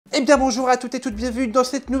Eh bien bonjour à toutes et toutes, bienvenue dans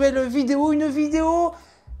cette nouvelle vidéo, une vidéo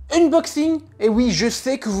unboxing. Et oui, je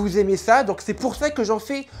sais que vous aimez ça, donc c'est pour ça que j'en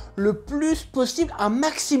fais le plus possible, un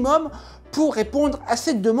maximum, pour répondre à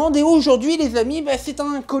cette demande. Et aujourd'hui les amis, c'est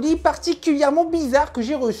un colis particulièrement bizarre que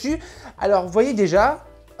j'ai reçu. Alors vous voyez déjà,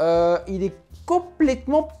 il est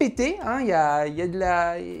complètement pété, hein. Il y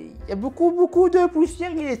a beaucoup de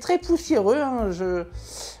poussière, il est très poussiéreux, hein.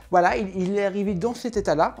 Voilà, il est arrivé dans cet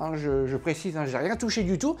état-là, hein, je précise, hein, j'ai rien touché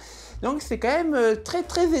du tout. Donc c'est quand même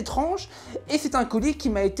très étrange. Et c'est un colis qui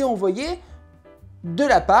m'a été envoyé de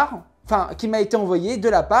la part,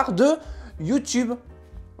 de YouTube.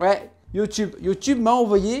 Ouais, YouTube m'a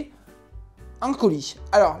envoyé un colis.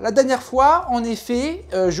 Alors, la dernière fois, en effet,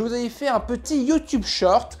 je vous avais fait un petit YouTube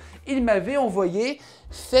Short. Il m'avait envoyé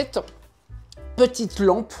cette petite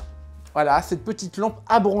lampe. Voilà, cette petite lampe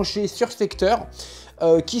à brancher sur secteur.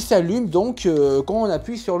 Qui s'allume donc quand on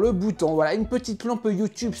appuie sur le bouton. Voilà, une petite lampe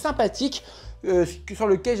YouTube sympathique sur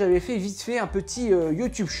lequel j'avais fait vite fait un petit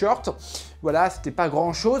YouTube Short. Voilà, c'était pas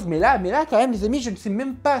grand chose, mais là quand même les amis, je ne sais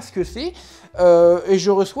même pas ce que c'est. Et je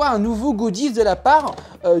reçois un nouveau goodies de la part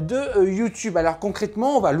de YouTube. Alors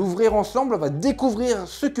concrètement, on va l'ouvrir ensemble, on va découvrir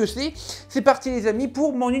ce que c'est. C'est parti les amis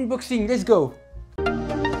pour mon unboxing, let's go!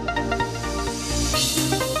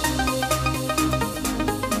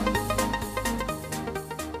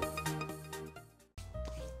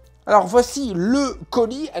 Alors voici le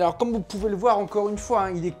colis. Alors comme vous pouvez le voir encore une fois,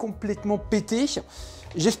 hein, il est complètement pété.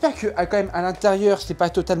 J'espère que quand même à l'intérieur c'est pas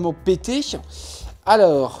totalement pété.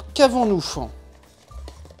 Alors qu'avons-nous?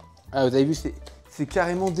 Ah, vous avez vu, c'est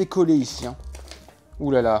carrément décollé ici. Hein.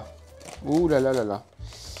 Ouh là là. Ouh là là là là.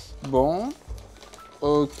 Bon.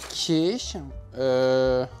 Ok.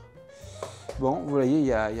 Bon, vous voyez, il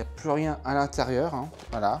n'y a plus rien à l'intérieur. Hein.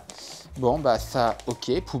 Voilà. Bon, bah ça,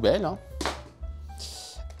 ok, poubelle. Hein.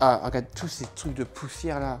 Ah, regarde tous ces trucs de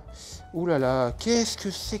poussière là. Ouh là là, qu'est-ce que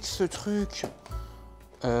c'est que ce truc?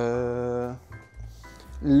 Le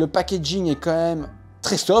packaging est quand même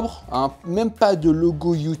très sobre, hein, même pas de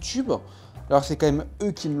logo YouTube. Alors c'est quand même eux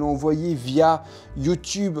qui me l'ont envoyé via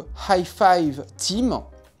YouTube High Five Team.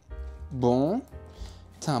 Bon.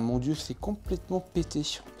 Putain, mon Dieu, c'est complètement pété.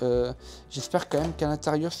 J'espère quand même qu'à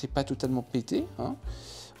l'intérieur, c'est pas totalement pété. Hein.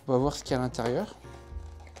 On va voir ce qu'il y a à l'intérieur.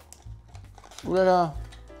 Ouh là là.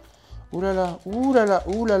 Ouh là là, ouh là là,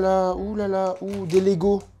 ouh là là, ouh là là, ouh, des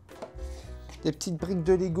Lego. Des petites briques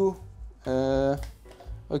de Lego.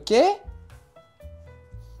 Ok.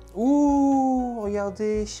 Ouh,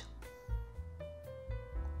 regardez.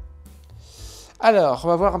 Alors, on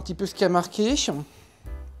va voir un petit peu ce qu'il y a marqué.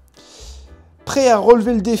 Prêt à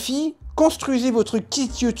relever le défi? Construisez votre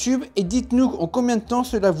kit YouTube et dites-nous en combien de temps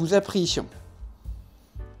cela vous a pris.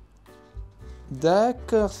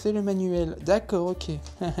 D'accord, c'est le manuel. D'accord, ok.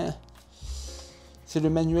 C'est le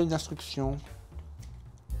manuel d'instruction.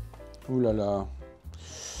 Ouh là là.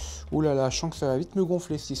 Ouh là là, je sens que ça va vite me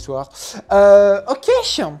gonfler cette histoire. Ok.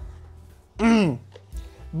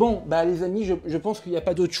 Bon, bah les amis, je pense qu'il n'y a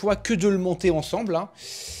pas d'autre choix que de le monter ensemble. Hein.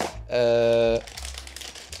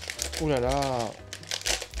 Ouh là là.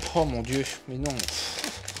 Oh mon Dieu, mais non.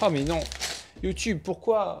 Oh mais non. YouTube,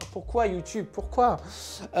 pourquoi? Pourquoi YouTube? Pourquoi?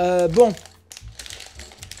 Bon.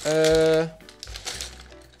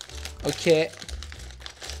 Ok.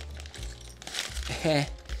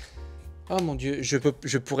 Oh mon Dieu,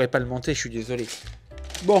 je pourrais pas le monter, je suis désolé.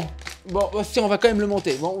 Bon, si on va quand même le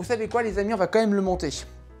monter. Bon, vous savez quoi les amis, on va quand même le monter.